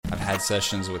had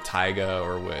sessions with Tyga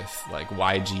or with like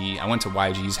YG. I went to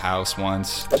YG's house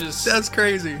once. That's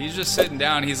crazy. He's just sitting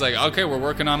down. He's like, okay, we're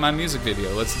working on my music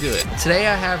video. Let's do it. Today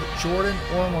I have Jordan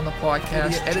Orme on the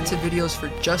podcast. Edited videos for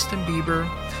Justin Bieber,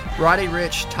 Roddy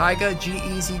Ricch, Tyga,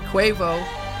 G-Eazy, Quavo,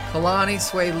 Kalani,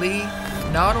 Sway Lee.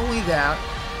 Not only that,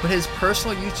 but his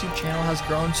personal YouTube channel has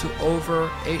grown to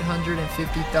over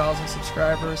 850,000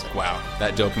 subscribers. Wow,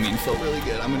 that dopamine felt really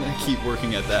good. I'm gonna keep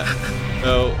working at that.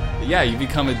 So yeah, you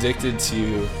become addicted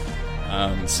to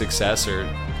success or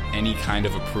any kind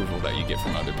of approval that you get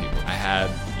from other people. I had,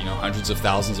 hundreds of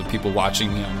thousands of people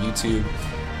watching me on YouTube,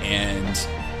 and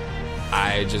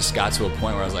I just got to a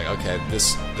point where I was like, okay,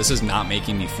 this is not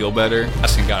making me feel better.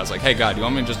 Asking God, I was like, hey God, do you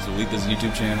want me to just delete this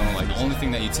YouTube channel? Like, the only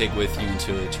thing that you take with you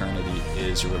into eternity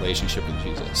is your relationship with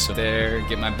Jesus. So there,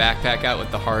 get my backpack out with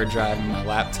the hard drive and my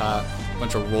laptop, a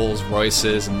bunch of Rolls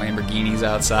Royces and Lamborghinis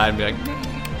outside, and be like,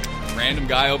 random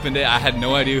guy opened it. I had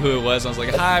no idea who it was. I was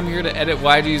like, hi, I'm here to edit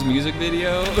YG's music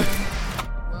video.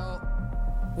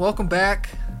 Well, welcome back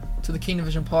to the Kingdom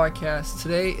Vision Podcast.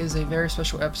 Today is a very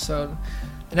special episode.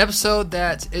 An episode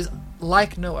that is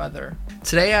like no other.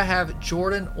 Today I have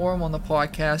Jordan Orme on the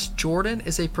podcast. Jordan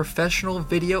is a professional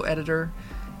video editor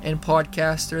and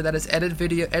podcaster that has edited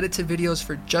videos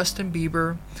for Justin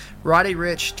Bieber, Roddy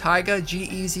Ricch, Tyga,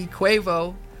 G-Eazy,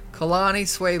 Quavo, Kalani,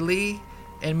 Sway Lee,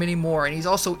 and many more. And he's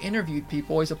also interviewed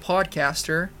people. He's a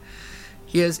podcaster.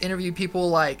 He has interviewed people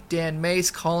like Dan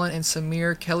Mace, Colin and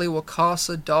Samir, Kelly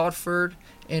Wakasa, Dodford,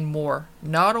 and more.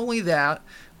 Not only that,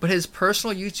 but his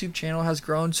personal YouTube channel has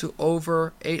grown to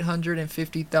over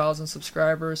 850,000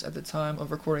 subscribers at the time of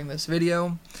recording this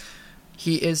video.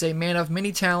 He is a man of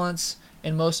many talents,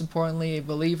 and most importantly, a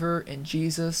believer in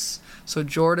Jesus. So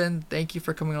Jordan, thank you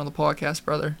for coming on the podcast,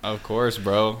 brother. Of course,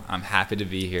 bro. I'm happy to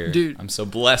be here. Dude. I'm so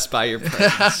blessed by your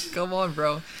presence. Come on,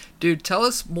 bro. Dude, tell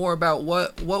us more about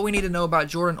what we need to know about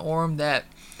Jordan Orme that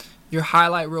your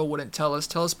highlight reel wouldn't tell us.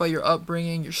 Tell us about your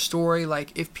upbringing, your story.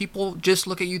 Like, if people just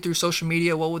look at you through social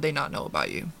media, what would they not know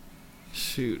about you?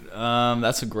 Shoot,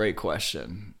 that's a great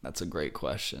question.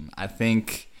 I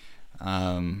think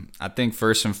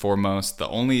first and foremost, the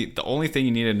only thing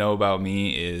you need to know about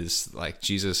me is like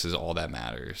Jesus is all that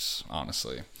matters.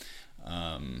 Honestly,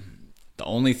 the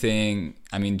only thing,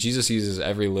 Jesus uses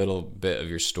every little bit of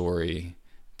your story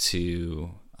to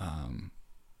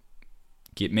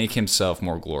make himself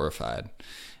more glorified.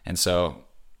 And so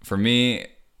for me,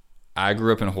 I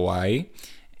grew up in Hawaii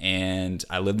and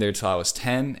I lived there till I was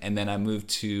 10, and then I moved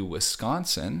to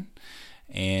Wisconsin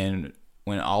and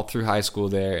went all through high school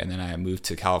there, and then I moved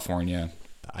to California.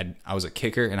 I was a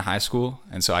kicker in high school,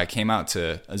 and so I came out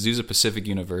to Azusa Pacific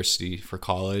University for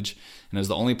college, and it was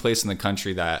the only place in the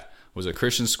country that was a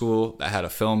Christian school that had a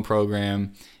film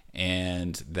program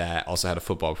and that also had a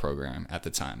football program at the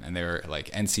time, and they were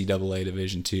like NCAA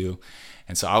Division II.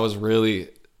 And so I was really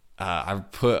I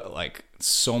put like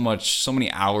so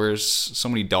many hours, so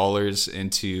many dollars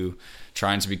into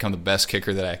trying to become the best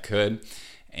kicker that I could.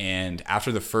 And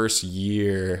after the first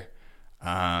year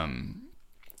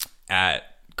at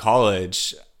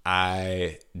college,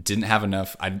 I didn't have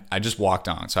enough. I just walked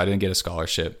on, so I didn't get a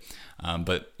scholarship,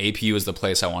 but AP was the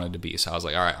place I wanted to be. So I was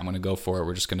like, all right, I'm gonna go for it.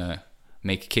 We're just gonna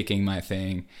make kicking my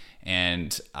thing.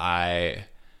 And I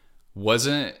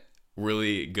wasn't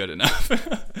really good enough.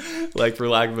 Like, for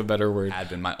lack of a better word,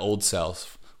 my old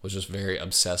self was just very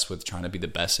obsessed with trying to be the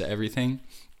best at everything.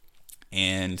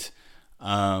 And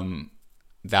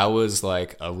that was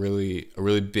like a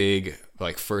really big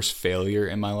like first failure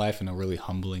in my life and a really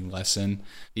humbling lesson.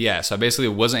 Yeah, so I basically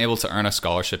wasn't able to earn a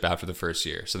scholarship after the first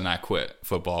year. So then I quit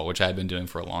football, which I had been doing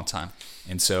for a long time.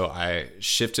 And so I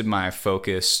shifted my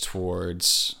focus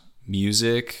towards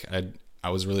music. I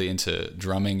was really into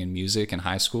drumming and music in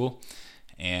high school.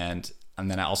 And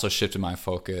then I also shifted my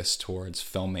focus towards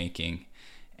filmmaking.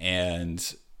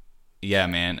 And yeah,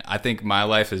 man, I think my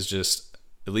life is just,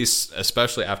 at least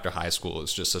especially after high school,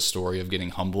 it's just a story of getting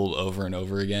humbled over and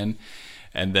over again.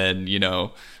 And then,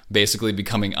 basically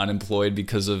becoming unemployed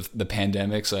because of the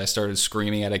pandemic. So I started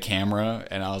screaming at a camera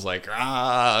and I was like,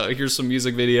 here's some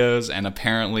music videos. And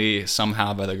apparently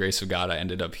somehow by the grace of God, I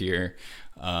ended up here.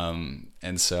 And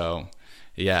so,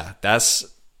 yeah, that's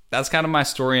kind of my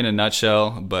story in a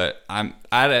nutshell. But I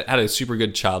had a super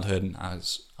good childhood. I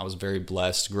was very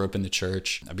blessed, grew up in the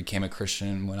church. I became a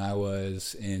Christian when I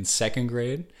was in second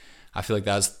grade. I feel like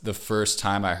that was the first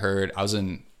time I was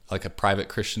in like a private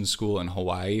Christian school in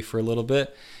Hawaii for a little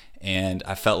bit. And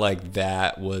I felt like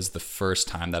that was the first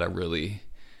time that I really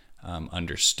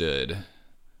understood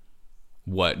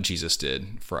what Jesus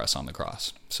did for us on the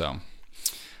cross. So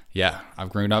yeah, I've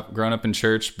grown up in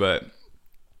church, but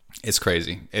It's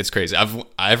crazy. It's crazy.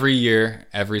 Every year,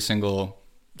 every single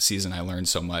season, I learn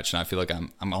so much, and I feel like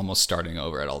I'm almost starting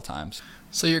over at all times.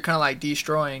 So you're kind of like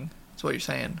destroying. That's what you're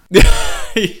saying.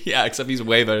 Yeah, except he's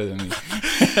way better than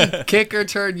me. Kicker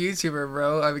turned YouTuber,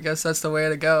 bro. I guess that's the way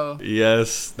to go.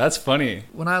 Yes, that's funny.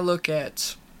 When I look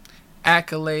at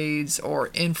accolades or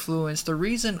influence, the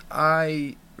reason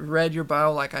I read your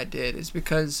bio like I did is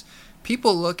because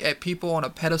people look at people on a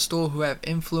pedestal who have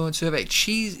influence, who have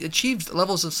achieved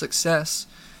levels of success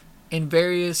in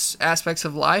various aspects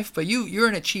of life, but you're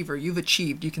an achiever. You've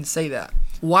achieved. You can say that.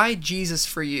 Why Jesus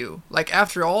for you? Like,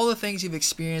 after all the things you've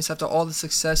experienced, after all the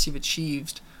success you've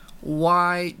achieved,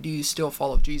 why do you still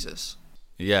follow Jesus?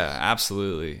 Yeah,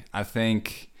 absolutely. I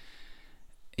think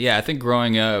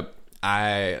growing up,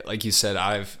 like you said,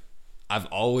 I've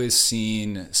always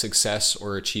seen success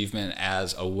or achievement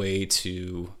as a way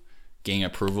to gain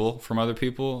approval from other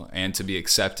people and to be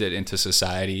accepted into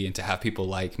society and to have people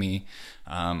like me.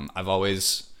 I've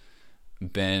always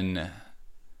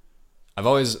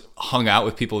hung out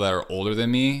with people that are older than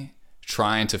me,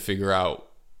 trying to figure out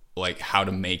like how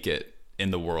to make it in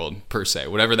the world, per se,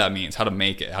 whatever that means, how to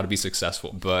make it, how to be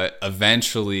successful. But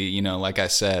eventually, like I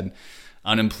said,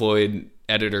 unemployed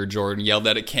editor Jordan yelled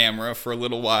at a camera for a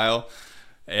little while,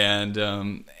 and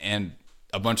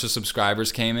a bunch of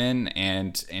subscribers came in,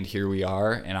 and here we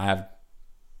are. And I have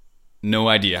no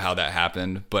idea how that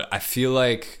happened, but I feel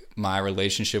like my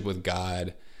relationship with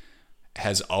God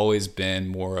has always been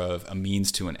more of a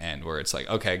means to an end, where it's like,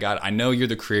 okay, God, I know you're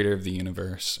the creator of the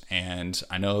universe, and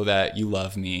I know that you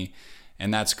love me,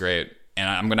 and that's great. And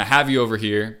I'm going to have you over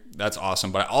here. That's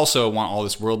awesome. But I also want all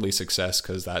this worldly success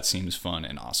because that seems fun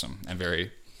and awesome and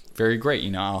very, very great.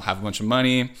 I'll have a bunch of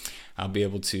money. I'll be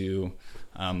able to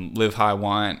live how I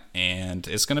want, and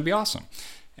it's going to be awesome.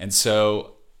 And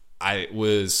so I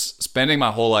was spending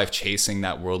my whole life chasing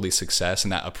that worldly success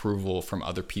and that approval from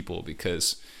other people,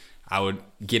 because I would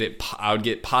get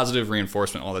positive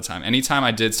reinforcement all the time. Anytime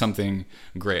I did something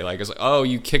great, like it's like, oh,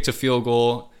 you kicked a field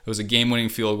goal. It was a game-winning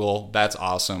field goal. That's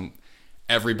awesome.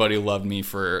 Everybody loved me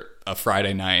for a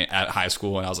Friday night at high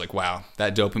school, and I was like, wow,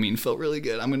 that dopamine felt really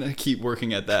good. I'm going to keep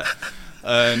working at that.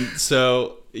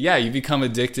 So yeah, you become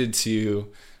addicted to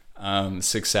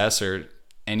success or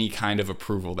any kind of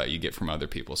approval that you get from other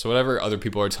people. So whatever other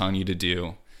people are telling you to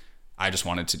do, I just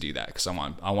wanted to do that because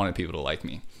I wanted people to like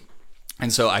me.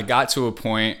 And so I got to a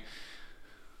point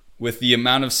with the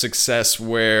amount of success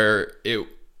where it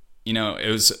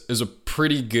was a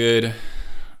pretty good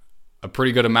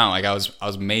amount. Like I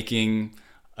was making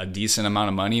a decent amount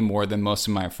of money, more than most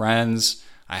of my friends.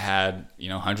 I had,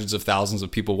 hundreds of thousands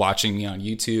of people watching me on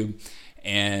YouTube,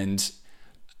 and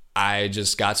I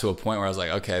just got to a point where I was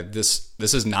like, okay, this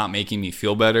is not making me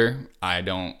feel better. I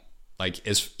don't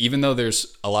even though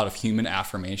there's a lot of human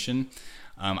affirmation,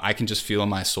 I can just feel in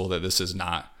my soul that this is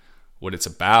not what it's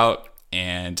about.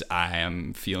 And I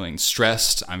am feeling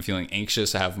stressed. I'm feeling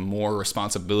anxious. I have more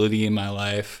responsibility in my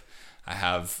life.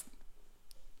 I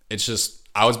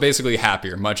was basically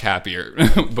much happier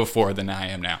before than I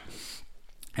am now.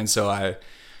 And so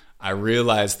I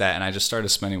realized that, and I just started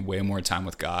spending way more time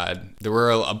with God. There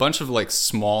were a bunch of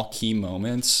small key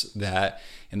moments that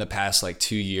in the past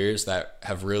 2 years that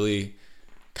have really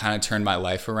kind of turned my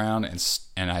life around,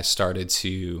 and I started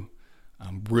to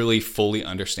really fully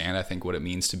understand, I think, what it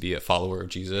means to be a follower of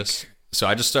Jesus. So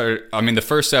I just started, the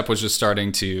first step was just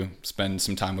starting to spend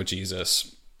some time with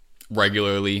Jesus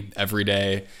regularly every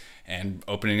day and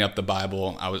opening up the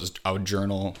Bible. I would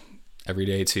journal every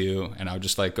day too, and I would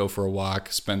just go for a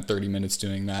walk, spend 30 minutes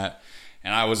doing that.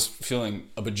 And I was feeling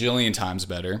a bajillion times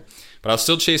better, but I was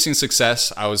still chasing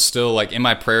success. I was still in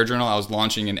my prayer journal, I was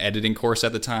launching an editing course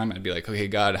at the time. I'd be like, okay,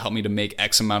 God, help me to make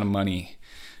X amount of money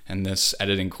in this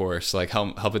editing course,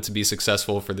 help it to be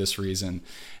successful for this reason.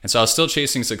 And so I was still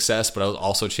chasing success, but I was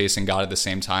also chasing God at the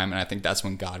same time. And I think that's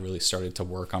when God really started to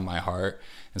work on my heart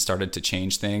and started to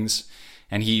change things.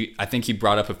 And I think he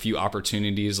brought up a few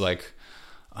opportunities,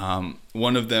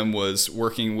 one of them was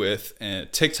working with a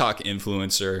TikTok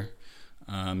influencer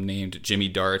named Jimmy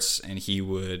Darts, and he's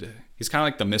kind of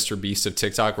like the Mr. Beast of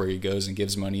TikTok, where he goes and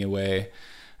gives money away.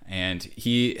 And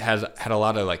he had a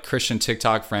lot of Christian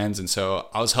TikTok friends, and so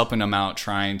I was helping him out,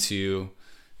 trying to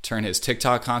turn his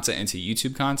TikTok content into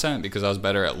YouTube content because I was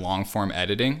better at long form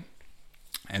editing.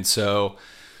 And so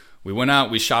we went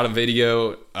out, we shot a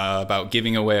video about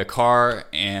giving away a car,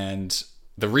 and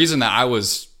the reason that I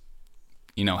was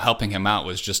helping him out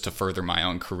was just to further my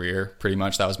own career. Pretty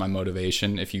much that was my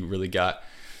motivation, if you really got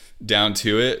down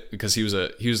to it, because he was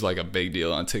a big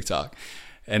deal on TikTok.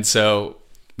 And so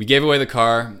we gave away the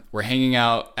car. We're hanging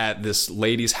out at this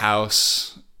lady's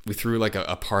house we threw like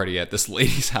a party at this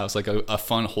lady's house, like a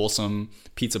fun, wholesome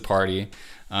pizza party,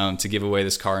 to give away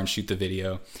this car and shoot the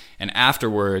video. And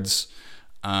afterwards,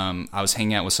 I was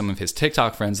hanging out with some of his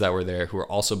TikTok friends that were there who were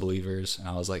also believers. And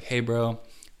I was like, hey, bro,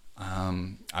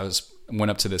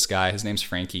 went up to this guy. His name's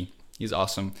Frankie. He's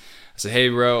awesome. I said, hey,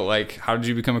 bro, like, how did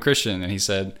you become a Christian? And he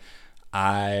said,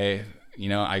 I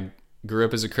grew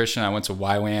up as a Christian. I went to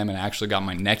YWAM and I actually got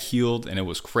my neck healed, and it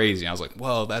was crazy. I was like,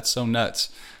 whoa, that's so nuts.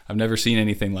 I've never seen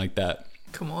anything like that.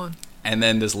 Come on. And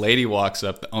then this lady walks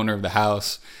up, the owner of the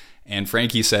house, and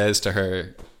Frankie says to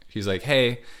her, she's like,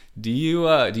 hey, do you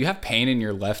have pain in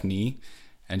your left knee?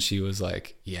 And she was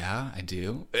like, yeah, I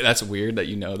do. That's weird that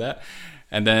you know that.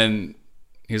 And then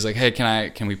he was like, hey,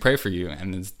 can we pray for you?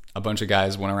 And then a bunch of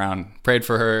guys went around, prayed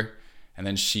for her. And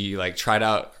then she like tried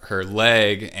out her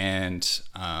leg, and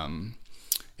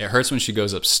it hurts when she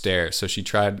goes upstairs. So she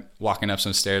tried walking up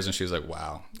some stairs, and she was like,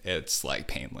 wow, it's like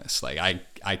painless. Like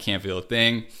I can't feel a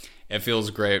thing. It feels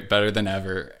great, better than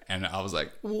ever. And I was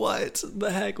like, what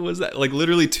the heck was that? Like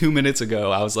literally 2 minutes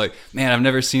ago, I was like, man, I've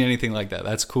never seen anything like that.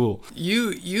 That's cool.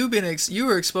 You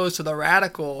were exposed to the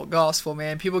radical gospel,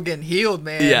 man. People getting healed,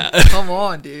 man. Yeah. Come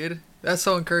on, dude. That's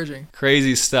so encouraging.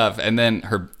 Crazy stuff. And then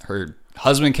her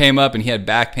husband came up, and he had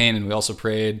back pain, and we also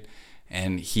prayed,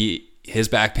 and his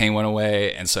back pain went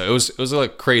away. And so it was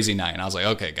like a crazy night. And I was like,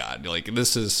 okay, God, like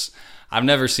I've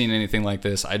never seen anything like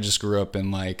this. I just grew up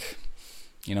in like,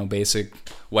 basic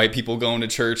white people going to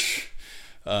church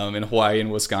in Hawaii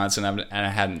and Wisconsin, and I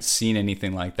hadn't seen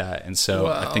anything like that. And so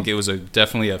wow. I think it was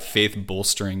definitely a faith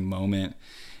bolstering moment.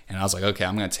 And I was like, okay,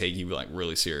 I'm going to take you like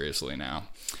really seriously now.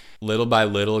 Little by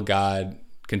little, God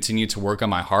continued to work on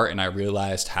my heart, and I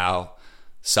realized how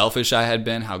selfish I had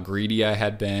been, how greedy I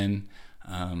had been,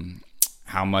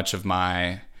 how much of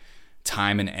my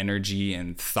time and energy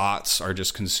and thoughts are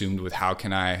just consumed with how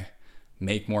can I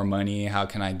make more money, how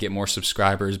can I get more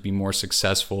subscribers, be more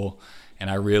successful. And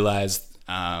I realized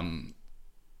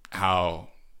how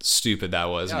stupid that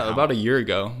was. Yeah, about a year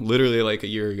ago, literally like a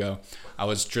year ago, I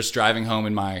was just driving home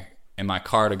in my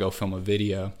car to go film a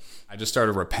video. I just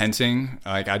started repenting.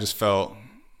 Like I just felt,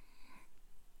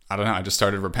 I don't know, I just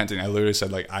started repenting. I literally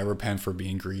said like, I repent for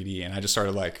being greedy. And I just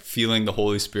started like feeling the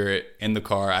Holy Spirit in the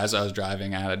car as I was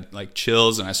driving. I had like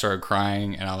chills, and I started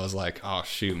crying, and I was like, oh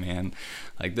shoot, man.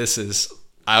 Like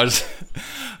I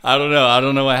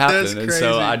don't know what happened. And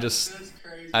so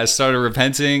I started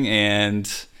repenting,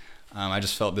 and I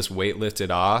just felt this weight lifted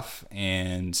off,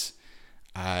 and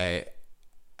I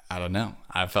don't know.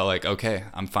 I felt like, okay,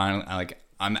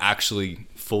 I'm actually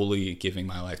fully giving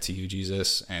my life to you,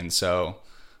 Jesus. And so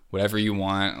whatever you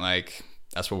want, like,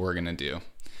 that's what we're going to do.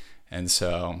 And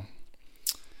so,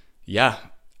 yeah,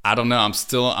 I don't know. I'm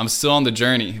still on the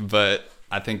journey, but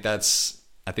I think this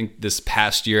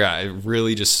past year, I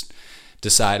really just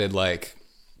decided like,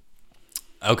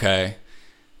 okay,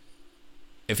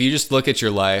 if you just look at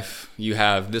your life, you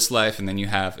have this life and then you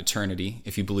have eternity,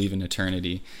 if you believe in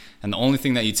eternity. And the only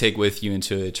thing that you take with you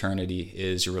into eternity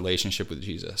is your relationship with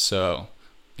Jesus. So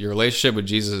your relationship with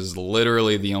Jesus is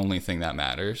literally the only thing that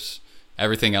matters.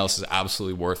 Everything else is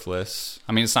absolutely worthless.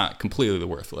 I mean, it's not completely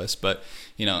worthless, but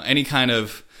any kind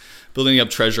of building up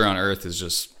treasure on earth is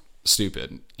just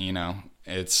stupid.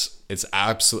 It's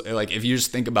absolutely, like, if you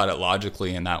just think about it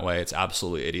logically in that way, it's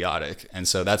absolutely idiotic. And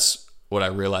so that's what I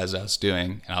realized I was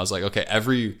doing. And I was like, okay,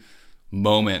 every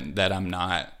moment that I'm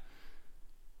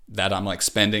like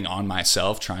spending on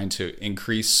myself, trying to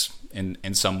increase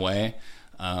in some way,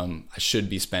 I should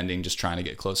be spending just trying to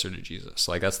get closer to Jesus.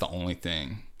 Like, that's the only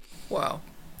thing. Wow.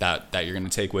 That you're going to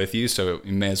take with you. So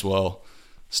you may as well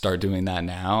start doing that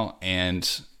now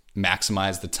and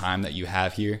maximize the time that you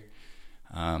have here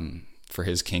for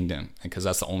his kingdom, because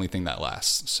that's the only thing that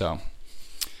lasts. So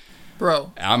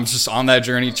bro, I'm just on that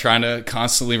journey trying to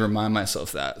constantly remind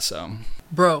myself that. So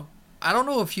bro, I don't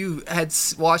know if you had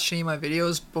watched any of my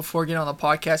videos before getting on the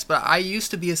podcast, but I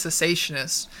used to be a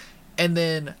cessationist. And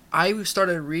then I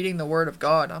started reading the Word of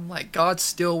God. I'm like, God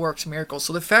still works miracles.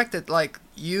 So the fact that like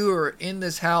you are in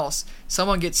this house,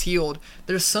 someone gets healed,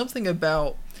 there's something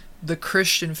about the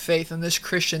Christian faith and this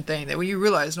Christian thing that when you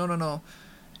realize, no,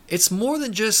 it's more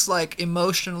than just like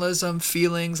emotionalism,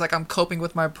 feelings, like I'm coping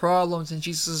with my problems and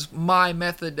Jesus is my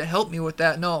method to help me with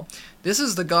that. No, this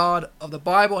is the God of the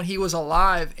Bible, and he was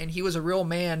alive and he was a real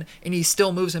man and he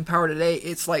still moves in power today.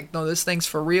 It's like, no, this thing's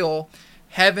for real.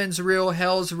 Heaven's real,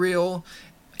 hell's real,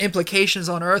 implications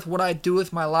on earth, what I do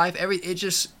with my life, it's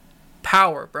just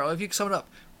power, bro. If you sum it up,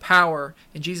 power,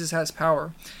 and Jesus has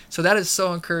power. So that is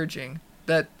so encouraging.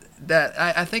 That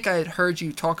I think I had heard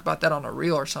you talk about that on a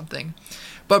reel or something.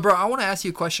 But bro, I want to ask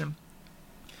you a question.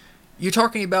 You're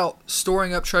talking about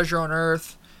storing up treasure on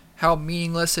earth. how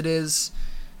meaningless it is.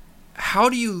 How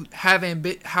do you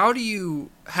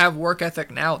have work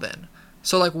ethic now then?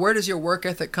 So like, where does your work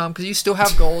ethic come? Because you still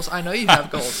have goals. I know you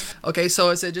have goals. Okay, so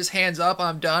is it just hands up,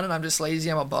 I'm done, and I'm just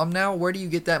lazy, I'm a bum now? Where do you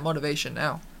get that motivation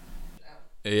now?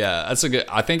 Yeah, that's a good.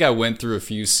 I think I went through a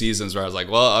few seasons where I was like,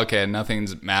 well, okay, nothing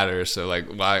matters, so like,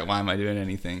 why am I doing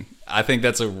anything? I think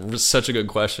that's such a good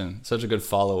question, such a good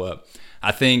follow up.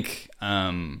 I think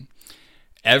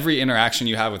every interaction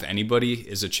you have with anybody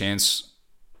is a chance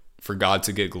for God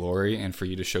to get glory and for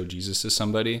you to show Jesus to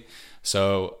somebody.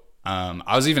 So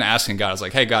I was even asking God, I was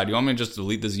like, hey God, you want me to just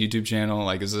delete this YouTube channel?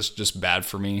 Like, is this just bad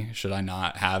for me? Should I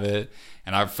not have it?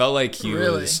 And I felt like he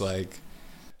was like,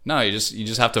 no, you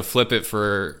just have to flip it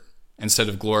for, instead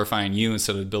of glorifying you,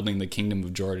 instead of building the kingdom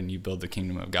of Jordan, you build the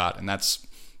kingdom of God. And that's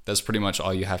pretty much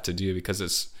all you have to do, because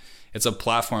it's a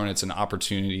platform, it's an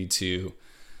opportunity to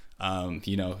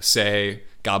say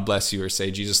God bless you, or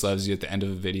say Jesus loves you at the end of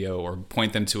a video, or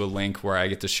point them to a link where I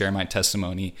get to share my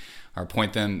testimony, or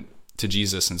point them to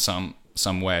Jesus in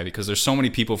some way, because there's so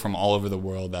many people from all over the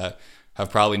world that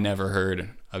have probably never heard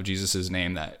of Jesus's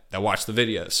name that watch the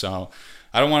videos. So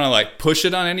I don't want to like push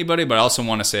it on anybody, but I also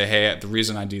want to say, hey, the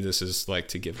reason I do this is like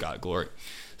to give God glory.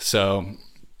 So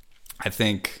I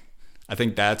think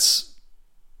that's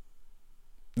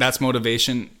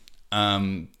motivation,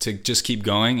 to just keep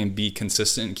going and be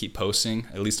consistent and keep posting,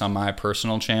 at least on my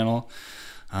personal channel.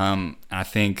 I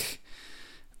think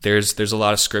there's a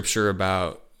lot of scripture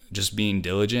about just being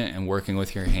diligent and working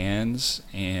with your hands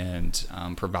and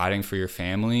providing for your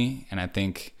family. And I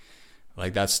think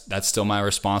like that's still my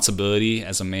responsibility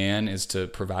as a man, is to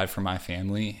provide for my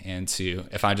family. And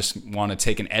if I just want to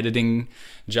take an editing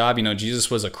job, Jesus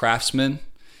was a craftsman.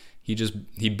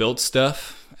 He built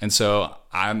stuff. And so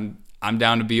I'm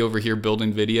down to be over here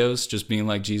building videos, just being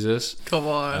like Jesus. Come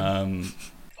on.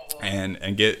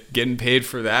 And getting paid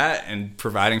for that and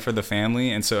providing for the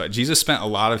family. And so Jesus spent a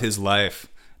lot of his life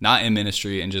not in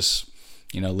ministry and just,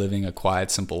 living a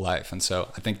quiet, simple life. And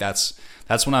so I think that's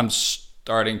what I'm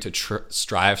starting to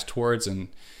strive towards. And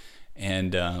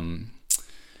I'm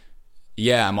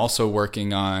also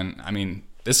working on,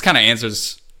 this kind of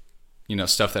answers,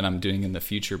 stuff that I'm doing in the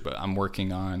future, but I'm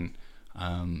working on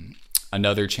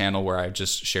another channel where I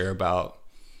just share about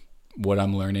what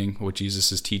I'm learning, what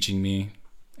Jesus is teaching me,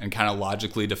 and kind of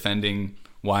logically defending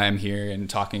why I'm here and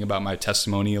talking about my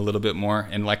testimony a little bit more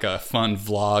in like a fun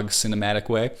vlog cinematic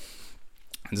way.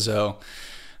 And so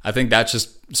I think that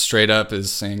just straight up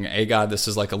is saying, hey God, this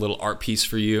is like a little art piece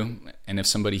for you. And if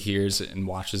somebody hears it and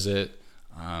watches it,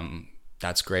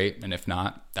 that's great. And if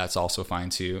not, that's also fine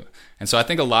too. And so I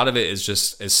think a lot of it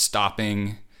is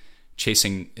stopping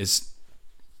chasing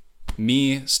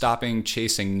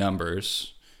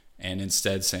numbers, and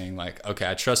instead saying like, okay,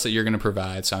 I trust that you're going to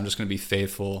provide, so I'm just going to be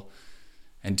faithful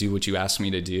and do what you ask me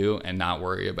to do and not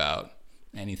worry about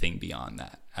anything beyond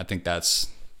that. I think that's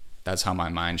how my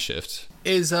mind shifts.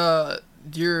 Is your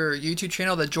YouTube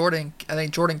channel Jordan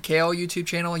Kale YouTube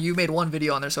channel? You made one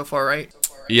video on there so far, right?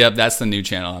 Yep, that's the new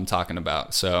channel I'm talking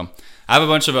about. So I have a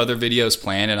bunch of other videos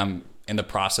planned, and I'm in the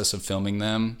process of filming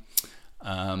them.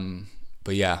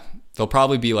 But yeah, there'll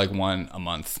probably be like one a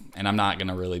month, and I'm not going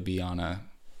to really be on a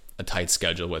tight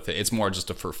schedule with it. It's more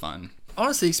just for fun.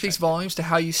 Honestly, it speaks volumes to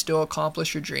how you still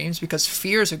accomplish your dreams, because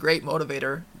fear is a great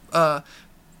motivator.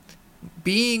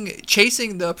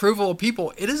 Chasing the approval of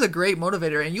people, it is a great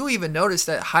motivator. And you'll even notice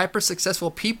that hyper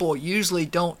successful people usually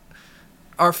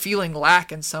are feeling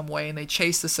lack in some way, and they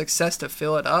chase the success to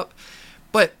fill it up.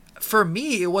 But for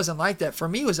me, it wasn't like that. For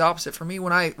me, it was opposite. For me,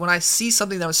 when I see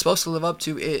something that I was supposed to live up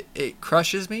to, it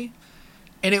crushes me.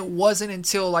 And it wasn't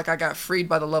until like I got freed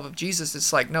by the love of Jesus.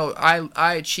 It's like, no,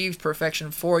 I achieved perfection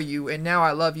for you, and now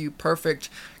I love you perfect,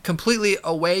 completely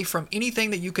away from anything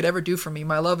that you could ever do for me.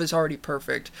 My love is already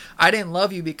perfect. I didn't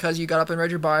love you because you got up and read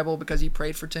your Bible, because you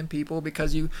prayed for 10 people,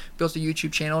 because you built a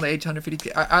YouTube channel to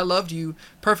 850. I loved you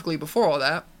perfectly before all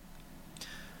that.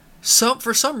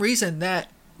 For some reason,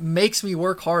 that makes me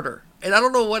work harder. And I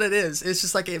don't know what it is. It's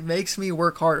just like it makes me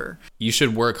work harder. You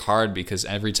should work hard, because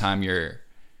every time you're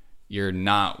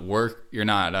not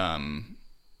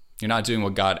doing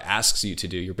what God asks you to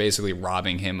do, you're basically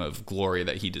robbing him of glory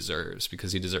that he deserves,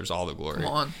 because he deserves all the glory.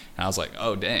 Come on. And I was like,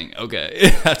 oh dang,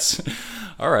 okay. That's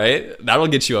all right. That'll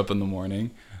get you up in the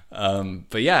morning.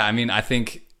 But yeah, I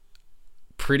think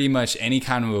pretty much any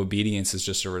kind of obedience is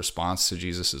just a response to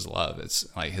Jesus's love. It's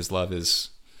like his love is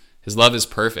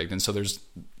perfect. And so there's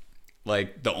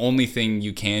like the only thing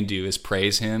you can do is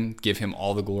praise him, give him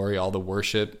all the glory, all the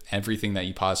worship, everything that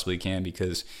you possibly can,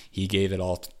 because he gave it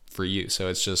all for you. So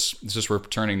it's just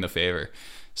returning the favor.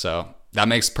 So that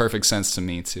makes perfect sense to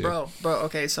me too. Bro,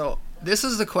 okay, so this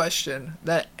is the question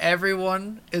that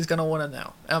everyone is going to want to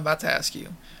know. I'm about to ask you.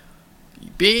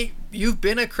 You've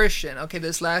been a Christian. Okay,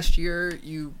 this last year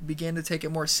you began to take it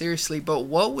more seriously, but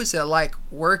what was it like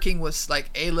working with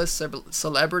like A-list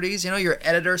celebrities? You know, you're an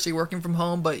editor, so you're working from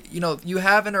home, but you know, you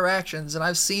have interactions, and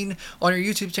I've seen on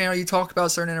your YouTube channel you talk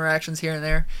about certain interactions here and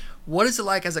there. What is it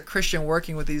like as a Christian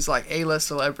working with these like A-list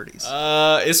celebrities?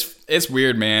 It's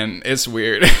weird, man. It's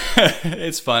weird.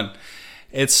 It's fun.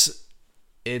 It's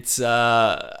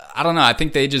I don't know. I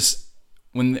think they just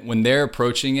when they're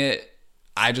approaching it,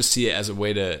 I just see it as a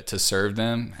way to serve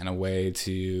them and a way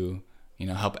to, you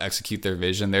know, help execute their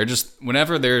vision. They're just,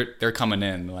 whenever they're coming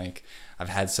in, like I've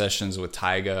had sessions with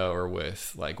Tyga or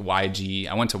with like YG.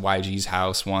 I went to YG's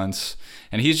house once,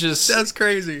 and that's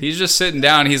crazy. He's just sitting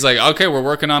down. He's like, okay, we're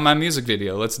working on my music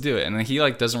video. Let's do it. And he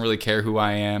like doesn't really care who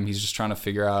I am. He's just trying to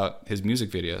figure out his music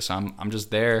video. So I'm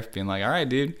just there being like, all right,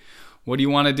 dude, what do you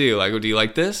want to do? Like, do you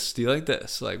like this? Do you like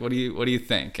this? Like, what do you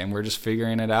think? And we're just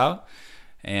figuring it out.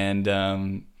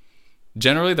 And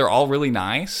generally they're all really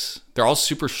nice. They're all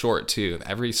super short too.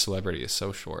 Every celebrity is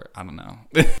so short. I don't know.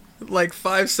 Like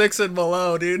 5'6" and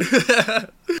below, dude.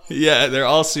 Yeah, they're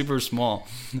all super small.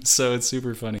 So it's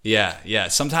super funny. Yeah.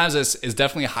 Sometimes it's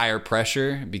definitely higher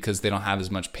pressure because they don't have as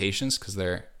much patience because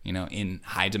they're, you know, in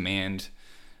high demand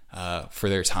for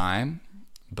their time.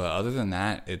 But other than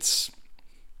that, it's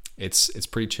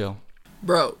pretty chill.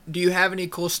 Bro, do you have any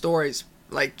cool stories?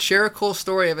 Like, share a cool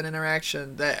story of an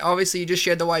interaction that, obviously you just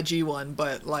shared the YG one,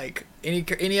 but like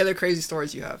any other crazy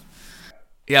stories you have?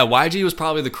 Yeah, YG was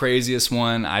probably the craziest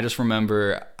one. I just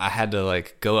remember I had to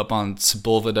like go up on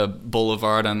Sepulveda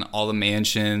Boulevard on all the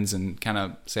mansions and kind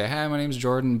of say, "Hi, my name's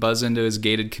Jordan," buzz into his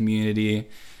gated community,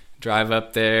 drive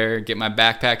up there, get my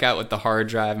backpack out with the hard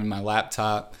drive and my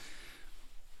laptop,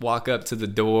 walk up to the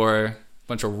door,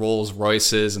 bunch of Rolls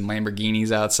Royces and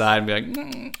Lamborghinis outside, and be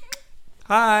like,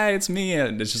 "Hi, it's me."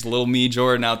 And it's just little me,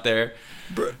 Jordan, out there.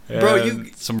 Bro,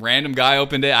 some random guy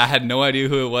opened it. I had no idea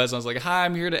who it was. I was like, "Hi,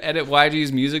 I'm here to edit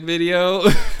YG's music video."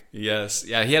 Yes.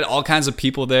 Yeah, he had all kinds of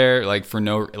people there, like for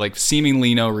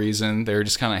seemingly no reason. They were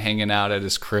just kind of hanging out at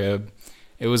his crib.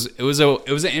 It was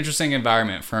an interesting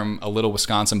environment from a little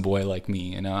Wisconsin boy like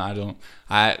me. You know,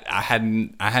 I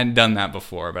hadn't done that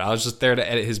before, but I was just there to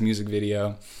edit his music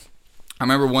video. I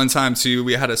remember one time too,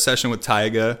 we had a session with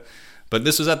Tyga. But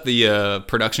this was at the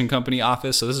production company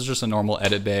office, so this is just a normal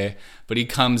edit bay. But he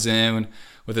comes in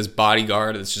with his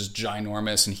bodyguard that's just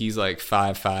ginormous, and he's like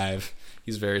 5'5".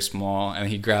 He's very small, and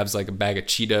he grabs like a bag of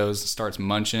Cheetos and starts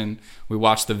munching. We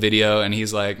watch the video, and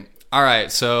he's like, "All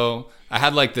right, so I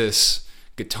had like this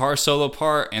guitar solo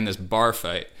part and this bar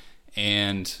fight,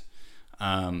 and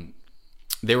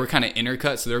they were kind of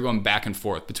intercut, so they were going back and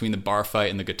forth between the bar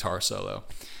fight and the guitar solo,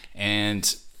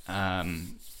 and."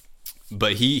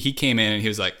 But he came in and he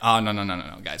was like, "Oh, no,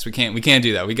 guys, we can't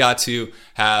do that. We got to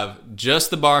have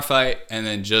just the bar fight and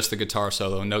then just the guitar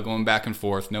solo. No going back and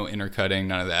forth, no intercutting,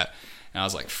 none of that." And I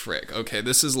was like, frick, okay,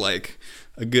 this is like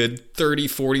a good 30,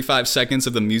 45 seconds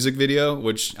of the music video,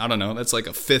 which, I don't know, that's like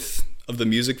a fifth of the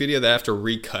music video that I have to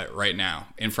recut right now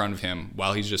in front of him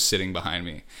while he's just sitting behind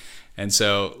me. And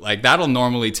so, like, that'll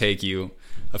normally take you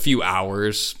a few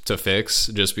hours to fix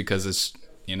just because it's,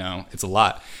 you know, it's a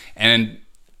lot. And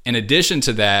in addition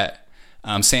to that,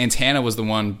 Santana was the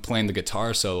one playing the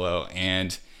guitar solo,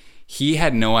 and he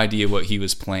had no idea what he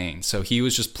was playing. So he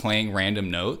was just playing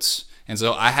random notes. And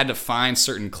so I had to find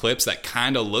certain clips that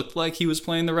kind of looked like he was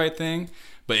playing the right thing,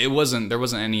 but there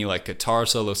wasn't any like guitar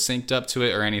solo synced up to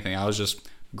it or anything. I was just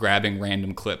grabbing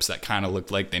random clips that kind of looked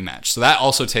like they matched. So that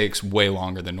also takes way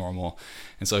longer than normal.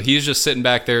 And so he's just sitting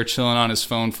back there chilling on his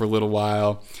phone for a little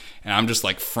while, and I'm just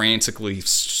like frantically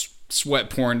sweat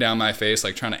pouring down my face,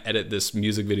 like trying to edit this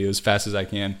music video as fast as I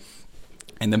can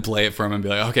and then play it for him and be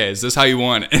like, "Okay, is this how you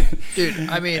want it?" Dude,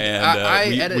 I mean, and, I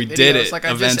edit we videos. Did it like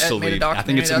eventually. I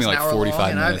think it took me like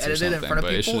 45 minutes or something, but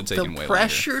it should have taken way longer. The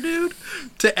pressure, dude,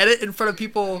 to edit in front of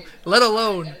people, let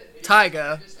alone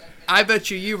Tyga. I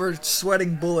bet you were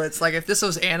sweating bullets. Like, if this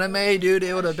was anime, dude,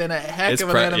 it would have been a heck of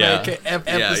an anime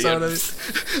episode of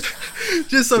it.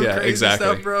 Just some crazy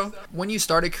stuff, bro. When you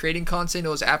started creating content, it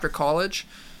was after college.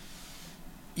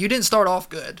 You didn't start off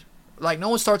good. Like, no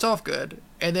one starts off good.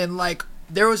 And then, like,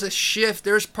 there was a shift.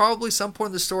 There's probably some point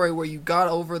in the story where you got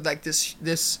over, like,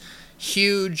 this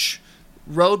huge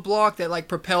roadblock that, like,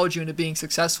 propelled you into being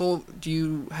successful. Do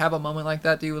you have a moment like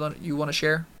that you want to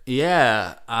share?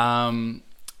 Yeah.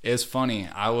 It's funny.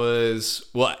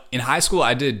 In high school,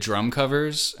 I did drum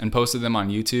covers and posted them on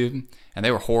YouTube, and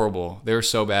they were horrible. They were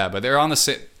so bad. But they're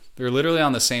literally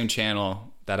on the same channel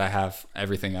that I have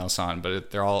everything else on,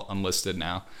 but they're all unlisted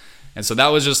now. And so that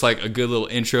was just like a good little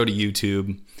intro to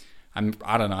YouTube.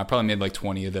 I don't know, I probably made like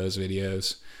 20 of those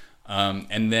videos.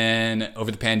 And then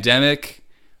over the pandemic,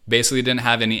 basically didn't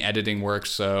have any editing work.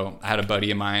 So I had a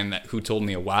buddy of mine who told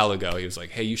me a while ago, he was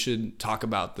like, hey, you should talk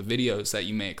about the videos that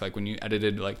you make. Like when you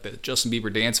edited like the Justin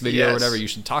Bieber dance video or whatever, you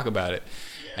should talk about it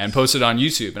and post it on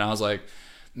YouTube. And I was like,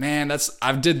 man,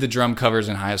 I did the drum covers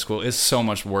in high school. It's so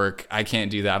much work. I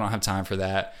can't do that. I don't have time for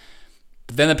that.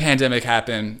 But then the pandemic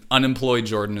happened. Unemployed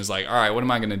Jordan is like, all right, what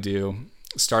am I going to do?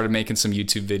 Started making some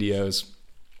YouTube videos.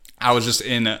 I was just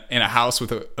in a house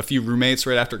with a few roommates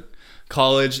right after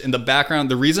college. In the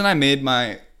background, the reason I made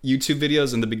my YouTube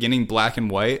videos in the beginning black and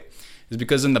white is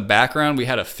because in the background we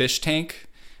had a fish tank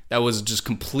that was just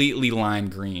completely lime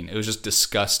green. It was just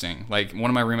disgusting. Like one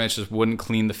of my roommates just wouldn't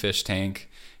clean the fish tank.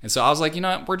 And so I was like, you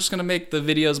know what? We're just going to make the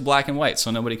videos black and white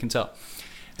so nobody can tell.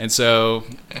 And so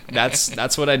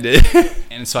that's what I did.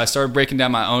 And so I started breaking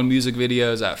down my own music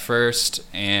videos at first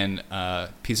and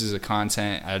pieces of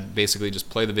content. I'd basically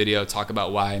just play the video, talk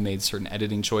about why I made certain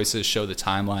editing choices, show the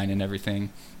timeline and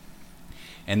everything.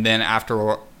 And then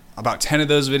after about 10 of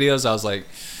those videos, I was like,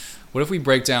 what if we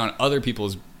break down other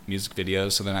people's music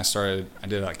videos? So then I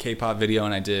did a K-pop video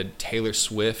and I did Taylor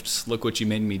Swift's Look What You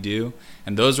Made Me Do.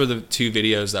 And those were the two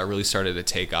videos that really started to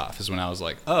take off, is when I was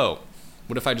like, oh,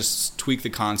 what if I just tweak the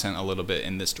content a little bit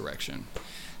in this direction?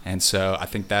 And so I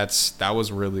think that was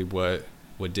really what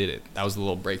did it. That was the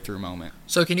little breakthrough moment.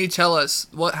 So can you tell us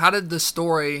how did the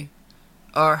story,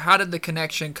 or how did the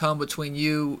connection come between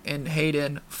you and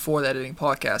Hayden for the editing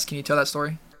podcast? Can you tell that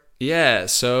story? Yeah.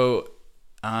 So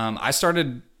I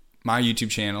started my YouTube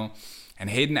channel, and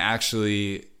Hayden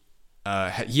actually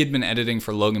he had been editing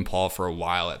for Logan Paul for a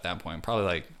while at that point, probably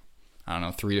like, I don't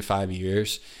know, 3 to 5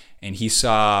 years. And he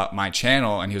saw my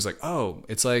channel and he was like, oh,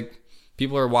 it's like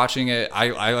people are watching it.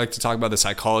 I like to talk about the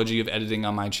psychology of editing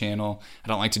on my channel. I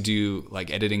don't like to do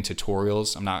like editing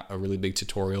tutorials. I'm not a really big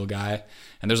tutorial guy.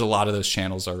 And there's a lot of those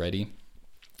channels already.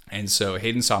 And so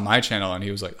Hayden saw my channel and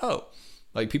he was like, oh,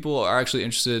 like people are actually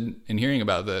interested in hearing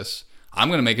about this. I'm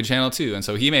going to make a channel too. And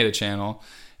so he made a channel,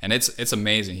 and it's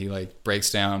amazing. He like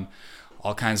breaks down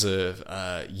all kinds of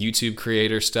YouTube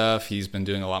creator stuff. He's been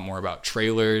doing a lot more about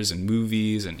trailers and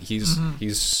movies, and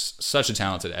he's such a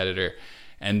talented editor.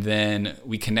 And then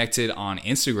we connected on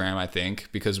Instagram, I think,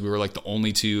 because we were like the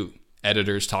only two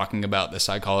editors talking about the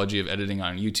psychology of editing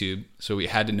on YouTube. So we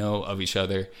had to know of each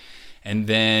other. And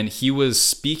then he was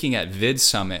speaking at Vid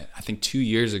Summit, I think 2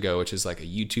 years ago, which is like a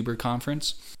YouTuber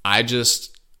conference. I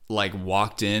just like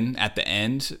walked in at the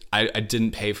end. I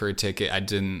didn't pay for a ticket. I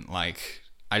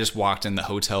just walked in the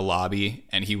hotel lobby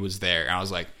and he was there. And I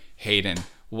was like, Hayden,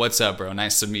 what's up, bro?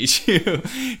 Nice to meet you.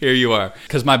 Here you are.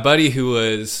 Because my buddy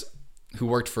who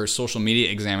worked for Social Media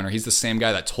Examiner, he's the same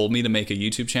guy that told me to make a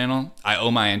YouTube channel. I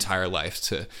owe my entire life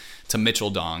to Mitchell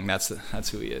Dong. That's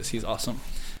who he is. He's awesome.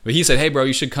 But he said, hey, bro,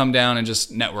 you should come down and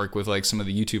just network with like some of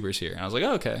the YouTubers here. And I was like,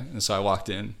 oh, okay. And so I walked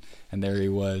in. And there he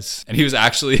was. And he was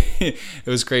actually, it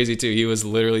was crazy too. He was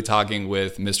literally talking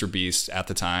with Mr. Beast at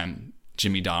the time,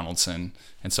 Jimmy Donaldson.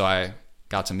 And so I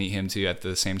got to meet him too at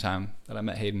the same time that I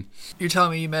met Hayden. You're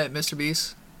telling me you met Mr.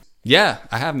 Beast? Yeah,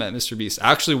 I have met Mr. Beast.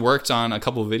 I actually worked on a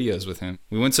couple of videos with him.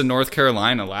 We went to North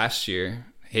Carolina last year,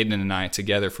 Hayden and I,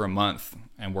 together for a month,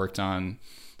 and worked on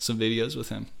some videos with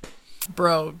him.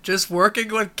 Bro, just working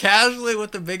casually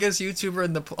with the biggest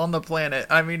YouTuber on the planet.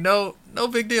 I mean, no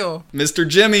big deal. Mr.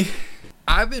 Jimmy.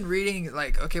 I've been reading, one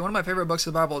of my favorite books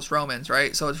of the Bible is Romans,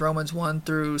 right? So it's Romans 1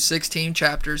 through 16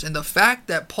 chapters. And the fact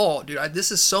that Paul, dude,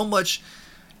 this is so much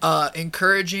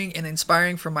encouraging and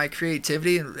inspiring for my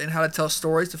creativity and how to tell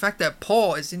stories. The fact that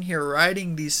Paul is in here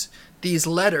writing these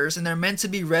letters, and they're meant to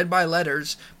be read by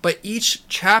letters, but each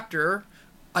chapter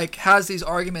has these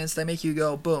arguments that make you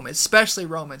go boom, especially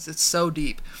Romans. It's so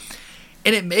deep.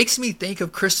 And it makes me think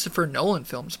of Christopher Nolan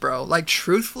films, bro.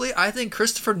 Truthfully, I think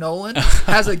Christopher Nolan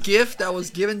has a gift that was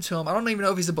given to him. I don't even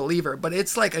know if he's a believer, but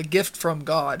it's like a gift from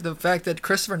God. The fact that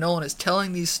Christopher Nolan is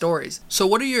telling these stories. So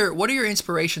what are your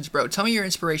inspirations, bro? Tell me your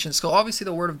inspirations. So obviously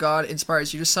the Word of God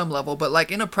inspires you to some level, but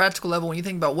in a practical level, when you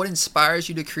think about what inspires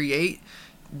you to create,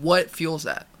 what fuels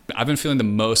that? I've been feeling the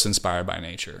most inspired by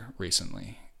nature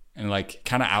recently. And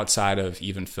kind of outside of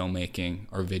even filmmaking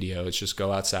or video, it's just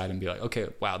go outside and be like, okay,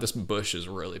 wow, this bush is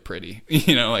really pretty.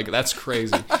 That's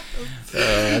crazy.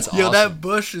 That's awesome. Yo, that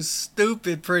bush is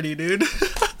stupid pretty, dude.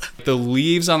 The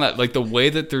leaves on that, the way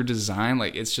that they're designed,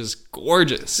 it's just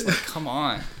gorgeous. Come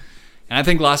on. And I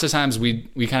think lots of times we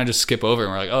kind of just skip over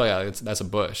and we're like, oh yeah, that's a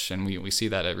bush. And we see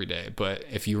that every day. But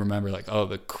if you remember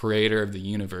the creator of the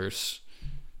universe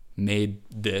made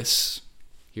this,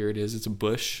 here it is, it's a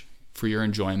bush. For your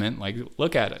enjoyment,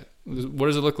 look at it. What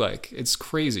does it look like? It's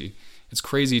crazy. It's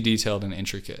crazy detailed and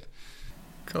intricate.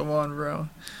 Come on, bro.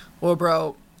 Well,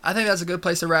 bro, I think that's a good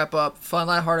place to wrap up. Fun,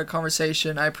 lighthearted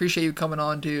conversation. I appreciate you coming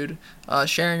on, dude.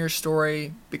 Sharing your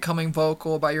story, becoming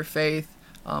vocal about your faith.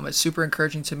 It's super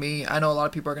encouraging to me. I know a lot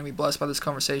of people are going to be blessed by this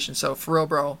conversation. So, for real,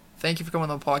 bro, thank you for coming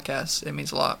on the podcast. It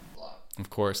means a lot. Of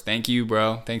course. Thank you,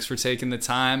 bro. Thanks for taking the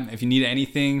time. If you need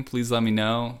anything, please let me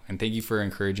know. And thank you for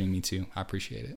encouraging me too. I appreciate it.